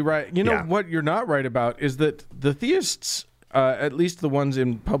absolutely right. You know what you're not right about is that the theists, at least the ones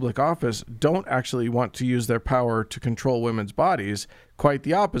in public office, don't actually want to use their power to control women's bodies. Quite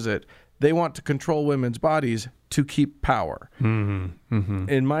the opposite. They want to control women's bodies to keep power. In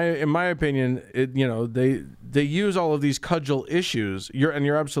my opinion, they use all of these cudgel issues.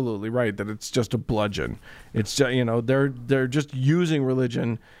 You're absolutely right that it's just a bludgeon. It's they're just using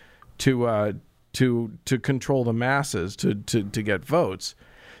religion to control the masses, to get votes.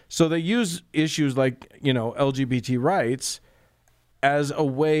 So they use issues like LGBT rights as a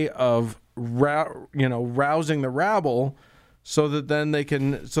way of rousing the rabble, so that then they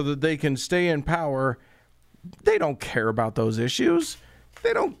can stay in power. They don't care about those issues.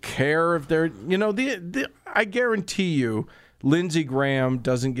 They don't care if they're I guarantee you, Lindsey Graham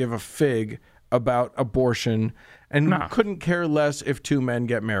doesn't give a fig about abortion and couldn't care less if two men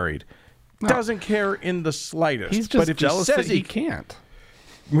get married. No. Doesn't care in the slightest. He's just jealous that he can't.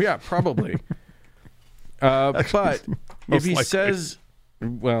 Yeah, probably. But if he says,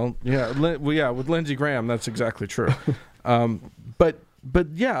 with Lindsey Graham, that's exactly true. But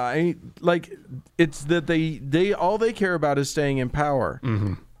yeah, it's that they all they care about is staying in power,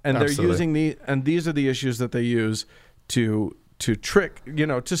 and they're using these are the issues that they use to trick,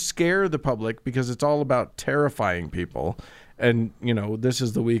 to scare the public, because it's all about terrifying people. And, this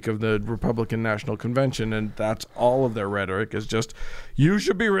is the week of the Republican National Convention, and that's all of their rhetoric is just, you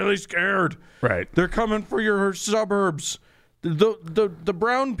should be really scared. Right. They're coming for your suburbs. The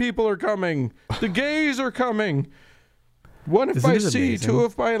brown people are coming. The gays are coming. One if by sea, two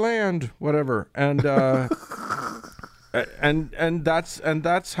if by land, whatever. And and that's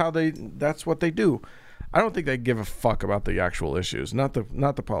what they do. I don't think they give a fuck about the actual issues, not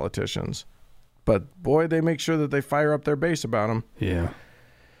the politicians. But boy, they make sure that they fire up their base about them. Yeah.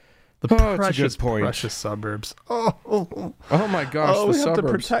 Precious suburbs. Oh my gosh, we the have suburbs. to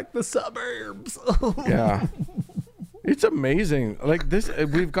protect the suburbs. Yeah. It's amazing. Like this, we've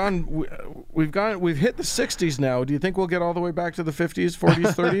hit the 60s now. Do you think we'll get all the way back to the 50s,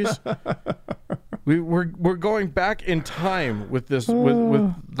 40s, 30s? We're going back in time with this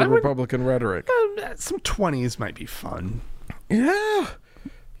with the Republican rhetoric. Some 20s might be fun. Yeah.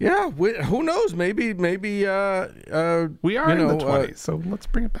 Yeah, who knows? Maybe we are in the 20s, so let's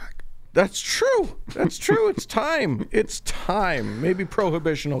bring it back. That's true. It's time. It's time. Maybe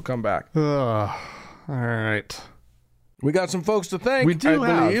prohibition will come back. All right. We got some folks to thank. We do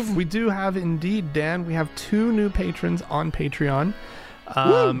I believe. We do have indeed, Dan. We have 2 new patrons on Patreon.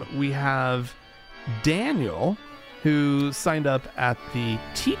 We have Daniel, who signed up at the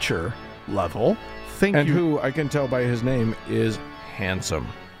teacher level. Thank And you. who I can tell by his name is handsome.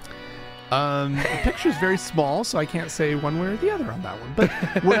 The picture's very small, so I can't say one way or the other on that one. But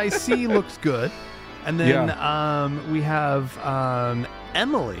what I see looks good. And then we have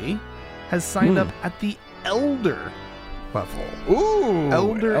Emily has signed up at the elder level. Ooh,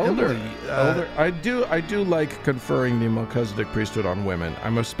 Elder Emily. Elder. I do like conferring the Melchizedek priesthood on women.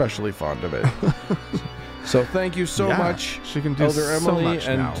 I'm especially fond of it. So thank you so much, She can do Elder so Emily much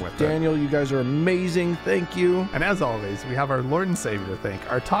and now with it. Daniel. You guys are amazing. Thank you. And as always, we have our Lord and Savior to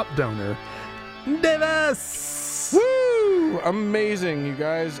thank, our top donor, Davis. Woo! Amazing, you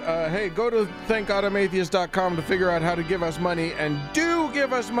guys. Hey, go to thankgodimatheist.com to figure out how to give us money, and do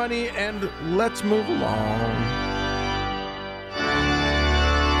give us money, and let's move along.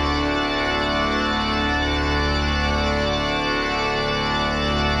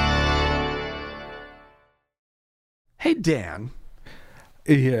 Hey, Dan.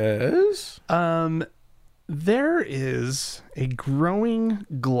 Yes? There is a growing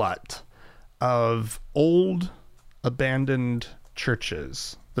glut of old, abandoned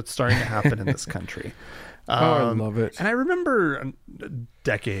churches that's starting to happen in this country. I love it. And I remember a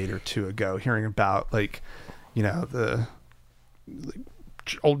decade or 2 ago hearing about, like, you know, the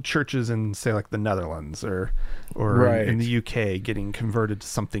old churches in, say, like the Netherlands or Right. in the UK getting converted to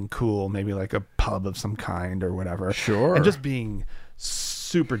something cool, maybe like a pub of some kind or whatever. Sure. And just being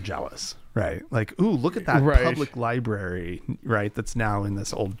super jealous, right? Like, ooh, look at that Right. public library, right? That's now in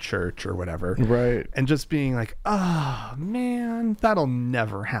this old church or whatever. Right. And just being like, oh man, that'll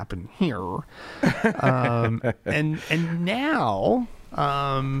never happen here. And now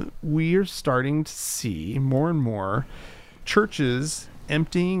we are starting to see more and more churches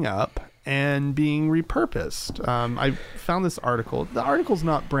emptying up and being repurposed. I found this article. The article's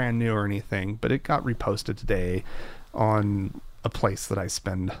not brand new or anything, but it got reposted today on a place that I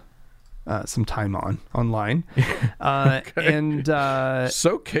spend some time online. And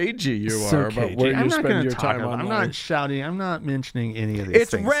So cagey you so are about cagey. where I'm you not spend gonna your talk time about, online. I'm not shouting. I'm not mentioning any of these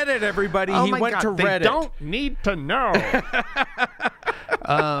It's things. Reddit, everybody. Oh He my went God, to they Reddit. don't need to know.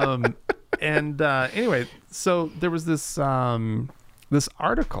 Anyway, so there was this this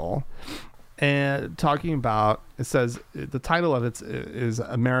article and talking about, it says the title of it is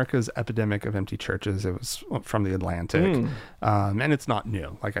America's Epidemic of Empty Churches. It was from the Atlantic. And it's not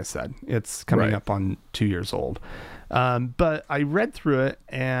new, like I said. It's coming up on 2 years old. But I read through it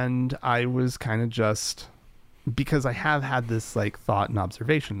and I was kind of just, because I have had this like thought and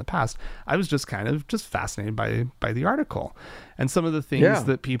observation in the past, I was just kind of just fascinated by the article and some of the things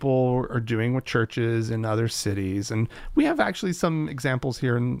that people are doing with churches in other cities. And we have actually some examples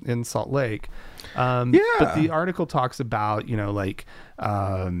here in Salt Lake. But the article talks about, you know, like,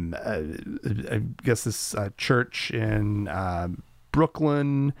 I guess this church in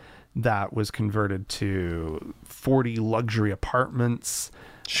Brooklyn that was converted to 40 luxury apartments.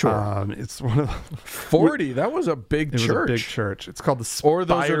 Sure. It's one of the 40. That was a big it church. was a big church. It's called the Or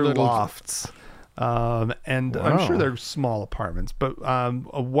those are Spire little- Lofts. And I'm Wow. sure they're small apartments, but a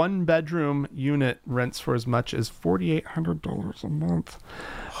 1-bedroom unit rents for as much as $4,800 a month.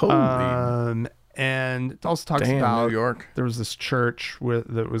 Holy And it also talks damn, about New York. there was this church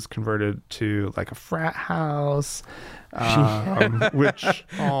that was converted to like a frat house, which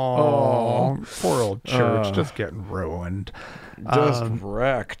poor old church, just getting ruined. Just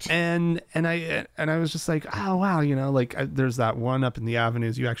wrecked. And I was just like, oh wow, you know, like there's that one up in the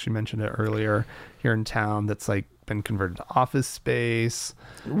Avenues. You actually mentioned it earlier here in town. That's like been converted to office space.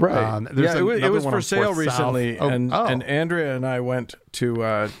 Right. There's It another was one for on sale 4th recently, South. and Andrea and I went to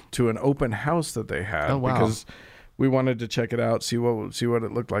an open house that they had because we wanted to check it out, see what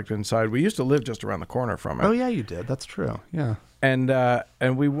it looked like inside. We used to live just around the corner from it. Oh yeah, you did. That's true. Yeah. And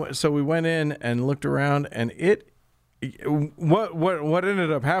we went in and looked around, and what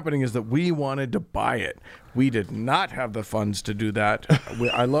ended up happening is that we wanted to buy it. We did not have the funds to do that.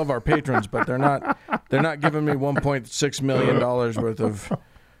 I love our patrons, but they're not giving me $1.6 million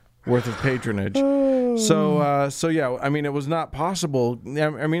worth of patronage. So yeah, I mean, it was not possible.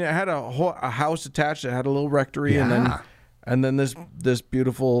 I mean, it had a house attached. It had a little rectory, and then this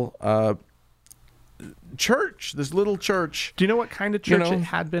beautiful church, this little church. Do you know what kind of church it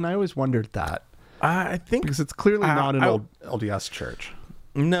had been? I always wondered that. I think Because it's clearly not an old LDS church.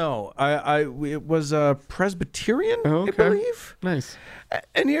 No, it was a Presbyterian, Oh, okay. I believe. Nice.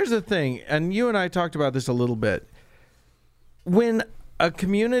 And here's the thing, and you and I talked about this a little bit. When a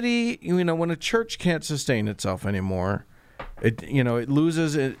community, when a church can't sustain itself anymore, it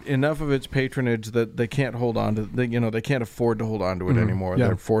loses enough of its patronage that they can't hold on to. They can't afford to hold on to it anymore. Yeah.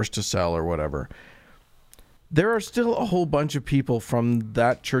 They're forced to sell or whatever. There are still a whole bunch of people from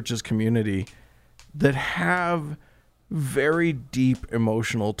that church's community that have very deep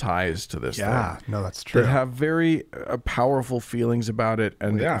emotional ties to this Yeah, thing. no, that's true. That have very powerful feelings about it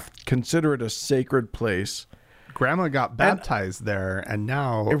and Yeah. consider it a sacred place. Grandma got baptized there, and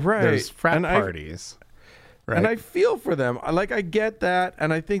now Right. there's frat And parties. Right? And I feel for them. I get that,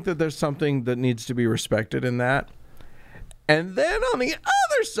 and I think that there's something that needs to be respected in that. And then on the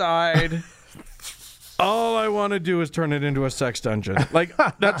other side, all I want to do is turn it into a sex dungeon. Like,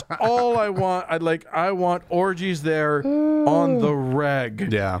 that's all I want. I want orgies there on the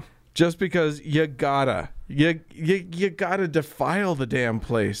reg. yeah. Just because you gotta defile the damn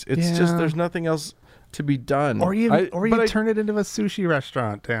place. It's just Yeah. there's nothing else to be done. Or you But turn it into a sushi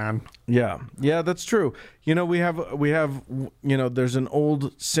restaurant, Dan. Yeah, that's true. We have there's an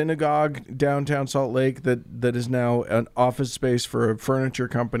old synagogue downtown Salt Lake that is now an office space for a furniture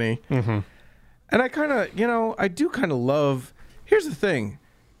company. Mm-hmm. And I kind of, I do kind of love. Here's the thing,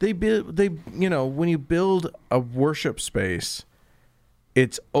 when you build a worship space,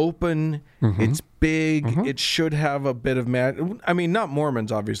 it's open, it's big, it should have a bit of not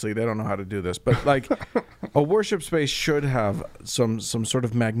Mormons, obviously, they don't know how to do this, but like a worship space should have some sort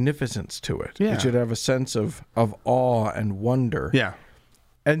of magnificence to it. Yeah. It should have a sense of awe and wonder. Yeah.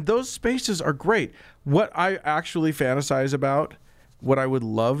 And those spaces are great. What I actually fantasize about, what I would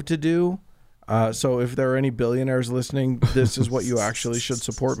love to do, so if there are any billionaires listening, this is what you actually should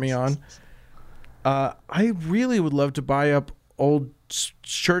support me on. I really would love to buy up old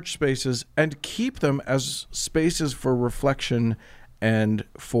church spaces and keep them as spaces for reflection and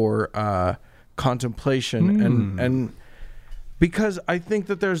for contemplation and because I think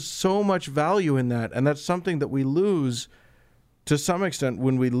that there's so much value in that, and that's something that we lose to some extent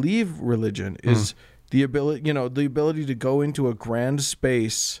when we leave religion is the ability to go into a grand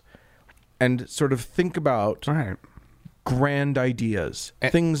space and sort of think about Right. grand ideas,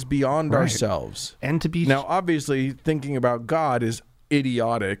 things beyond ourselves. And to be Now, obviously, thinking about God is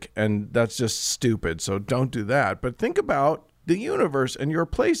idiotic, and that's just stupid, so don't do that. But think about the universe and your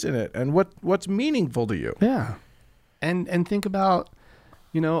place in it and what's meaningful to you. yeah. And think about,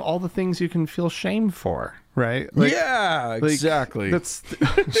 all the things you can feel shame for, right? Yeah, exactly. That's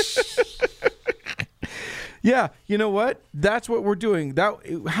Yeah, you know what? That's what we're doing.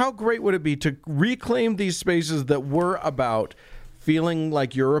 How great would it be to reclaim these spaces that were about feeling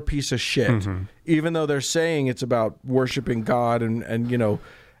like you're a piece of shit, even though they're saying it's about worshiping God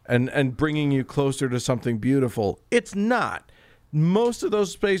and bringing you closer to something beautiful. It's not. Most of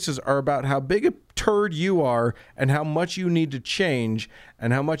those spaces are about how big a turd you are and how much you need to change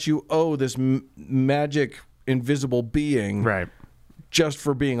and how much you owe this magic invisible being right. just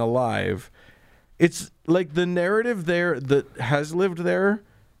for being alive. It's like the narrative there that has lived there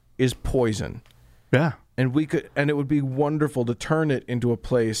is poison. Yeah. And it would be wonderful to turn it into a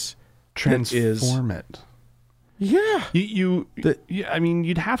place Transform it. Yeah.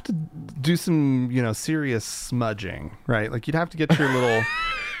 You'd have to do some, serious smudging, right? Like you'd have to get your little,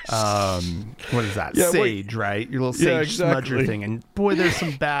 what is that? Sage, right? Your little sage smudger thing. And boy, there's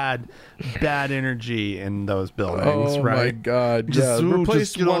some bad energy in those buildings, Oh right? my God. Just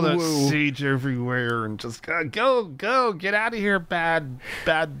Replace get all one that woo. sage everywhere and just go, get out of here, bad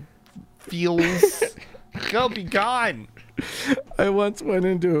feels. Go, be gone. I once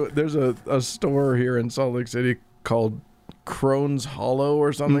went there's a store here in Salt Lake City called Crone's Hollow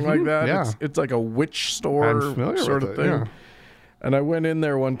or something like that. yeah. It's like a witch store sort of thing. Yeah. And I went in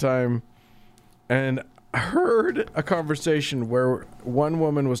there one time and heard a conversation where one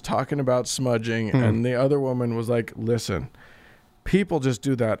woman was talking about smudging and the other woman was like, listen, people just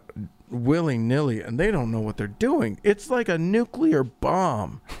do that willy-nilly and they don't know what they're doing. It's like a nuclear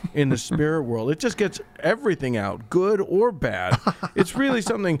bomb in the spirit world. It just gets everything out, good or bad. It's really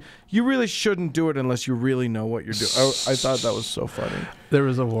something you really shouldn't do it unless you really know what you're doing. I thought that was so funny. There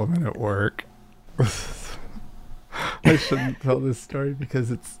was a woman at work. I shouldn't tell this story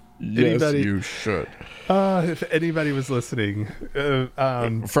because it's anybody. You should. If anybody was listening,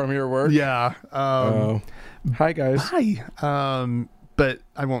 From your work? yeah. Hi, guys. Hi. But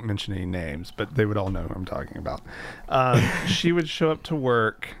I won't mention any names, but they would all know who I'm talking about. She would show up to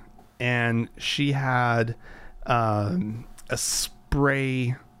work and she had a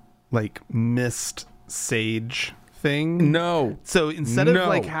spray, like mist sage thing. No. So instead of No.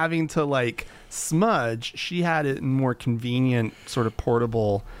 like having to like smudge, she had it in more convenient, sort of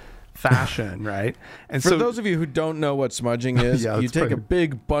portable fashion, right? And For so those of you who don't know what smudging is, Yeah, you that's take a pretty-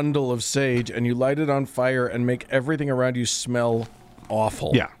 big bundle of sage and you light it on fire and make everything around you smell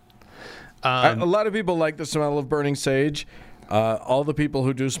awful. yeah. A lot of people like the smell of burning sage. All the people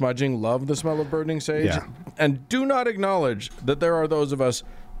who do smudging love the smell of burning sage, Yeah. and do not acknowledge that there are those of us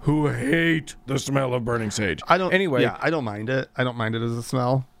who hate the smell of burning sage. I don't. Anyway, yeah, I don't mind it. I don't mind it as a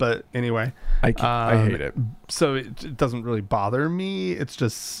smell. But anyway, I hate it. So it doesn't really bother me. It's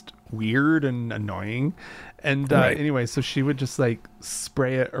just weird and annoying. And Right. anyway, so she would just like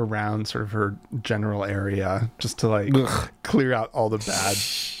spray it around sort of her general area just to like clear out all the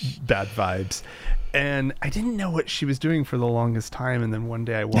bad vibes. And I didn't know what she was doing for the longest time. And then one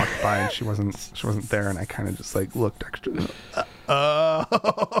day I walked by and she wasn't there. And I kind of just like looked extra.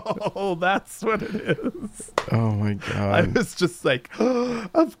 Oh, that's what it is. Oh my I god. was just like,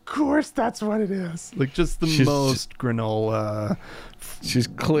 of course that's what it is. Like just the She's most granola. She's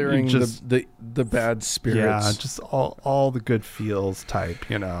clearing just- the bad spirits. Yeah, just all the good feels type,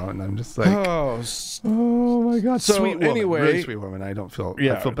 you know. And I'm just like, Oh, oh my god, So, sweet woman, anyway- really sweet woman. I don't feel.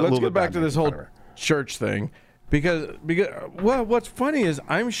 yeah. I feel a Let's little get bit back bad to this making whole fun of her. church thing, because well, what's funny is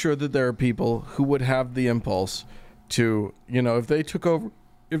I'm sure that there are people who would have the impulse to, you know, if they took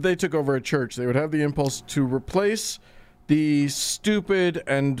over a church, they would have the impulse to replace the stupid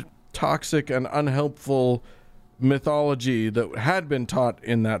and toxic and unhelpful mythology that had been taught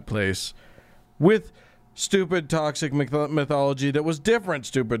in that place with stupid toxic mythology that was different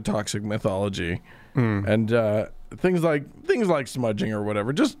stupid toxic mythology. And things like smudging or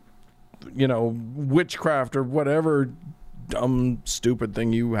whatever, just, you know, witchcraft or whatever dumb stupid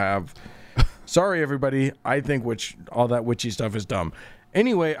thing you have. Sorry everybody, I think all that witchy stuff is dumb.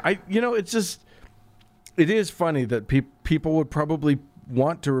 Anyway, it is funny that people would probably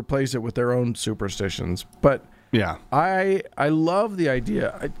want to replace it with their own superstitions, but Yeah. I love the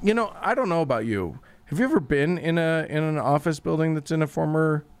idea. I don't know about you. Have you ever been in an office building that's in a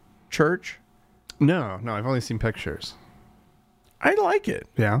former church? No, I've only seen pictures. I like it.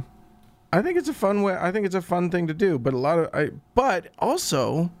 Yeah. I think it's a fun way. I think it's a fun thing to do. But but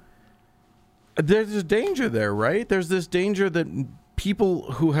also, there's a danger there, right? There's this danger that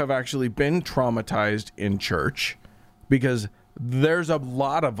people who have actually been traumatized in church, because there's a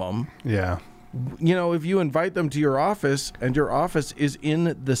lot of them. Yeah. You know, if you invite them to your office and your office is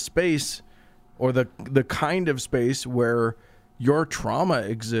in the space or the kind of space where your trauma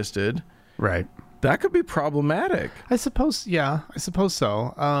existed, Right. that could be problematic. I suppose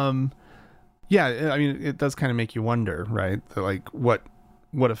so. Yeah, I mean, it does kind of make you wonder, right? Like what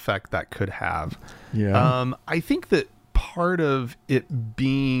effect that could have. Yeah. I think that part of it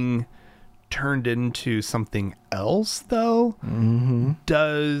being turned into something else, though,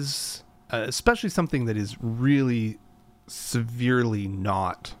 does, especially something that is really severely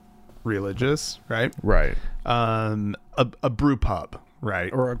not religious, right? Right. A brew pub,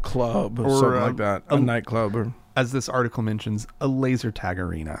 right? Or a club or Or something a- like that. A nightclub. Or As this article mentions, a laser tag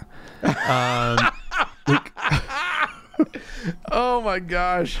arena. oh my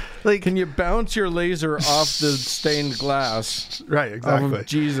gosh. Like, Can you bounce your laser off the stained glass right, off exactly. of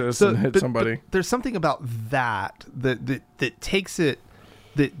Jesus and hit but somebody? there's something about that takes it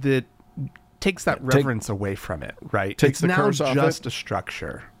that takes that reverence away from it, right? Takes It's the now curse off just it? a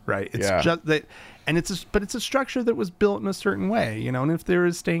structure, right? It's Yeah. just that, and but it's a structure that was built in a certain way, you know. And if there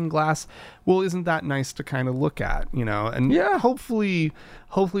is stained glass, well, isn't that nice to kind of look at, you know? And Yeah. hopefully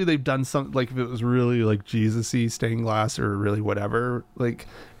they've done something, like if it was really like Jesus-y stained glass or really whatever, like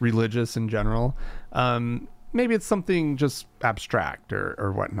religious in general. Maybe it's something just abstract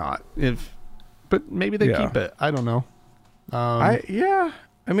or whatnot. But maybe they Yeah. keep it. I don't know.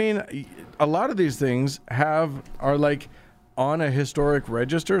 I mean, a lot of these things are like on a historic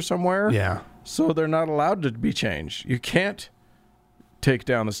register somewhere. Yeah. So they're not allowed to be changed. You can't take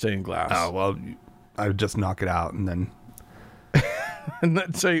down the stained glass. Oh, well, I would just knock it out and then And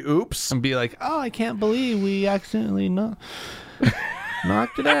then say, oops. be like, oh, I can't believe we accidentally knocked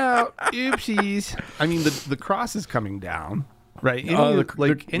it out. Oopsies. I mean, the cross is coming down, right?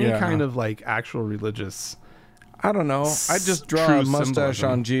 Any yeah. kind of like actual religious. I don't know. I just draw True a mustache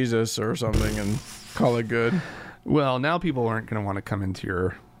symbolism. on Jesus or something and call it good. Well, now people aren't going to want to come into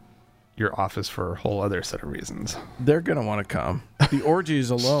your office for a whole other set of reasons. They're going to want to come. The orgies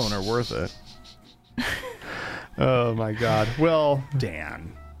alone are worth it. Oh my God. Well,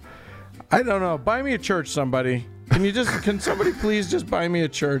 Dan. I don't know. Buy me a church, somebody. Can somebody please just buy me a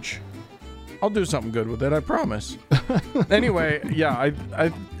church? I'll do something good with it, I promise. Anyway, yeah,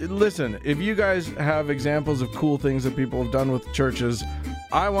 I listen, if you guys have examples of cool things that people have done with churches,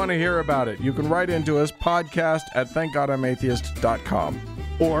 I want to hear about it. You can write into us, podcast@thankgodimatheist.com.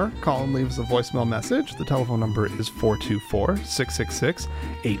 or call and leave us a voicemail message. The telephone number is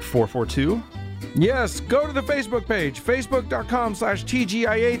 424-666-8442. Yes, go to the Facebook page,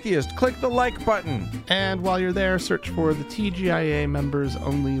 facebook.com/TGIAtheist. Click the like button. And while you're there, search for the TGIA Members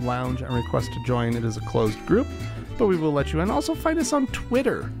Only Lounge and request to join. It is a closed group, but we will let you in. Also, find us on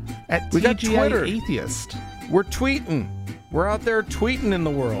Twitter at We got TGIA Twitter. Atheist. We're tweeting. We're out there tweeting in the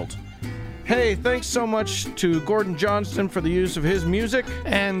world. Hey, thanks so much to Gordon Johnston for the use of his music.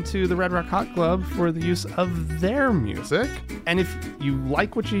 And to the Red Rock Hot Club for the use of their music. And if you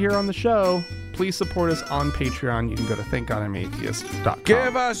like what you hear on the show, please support us on Patreon. You can go to thankodI'mAtheist.com.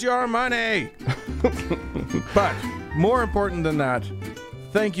 Give us your money! But more important than that,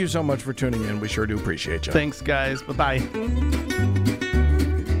 thank you so much for tuning in. We sure do appreciate you. Thanks, guys. Bye-bye.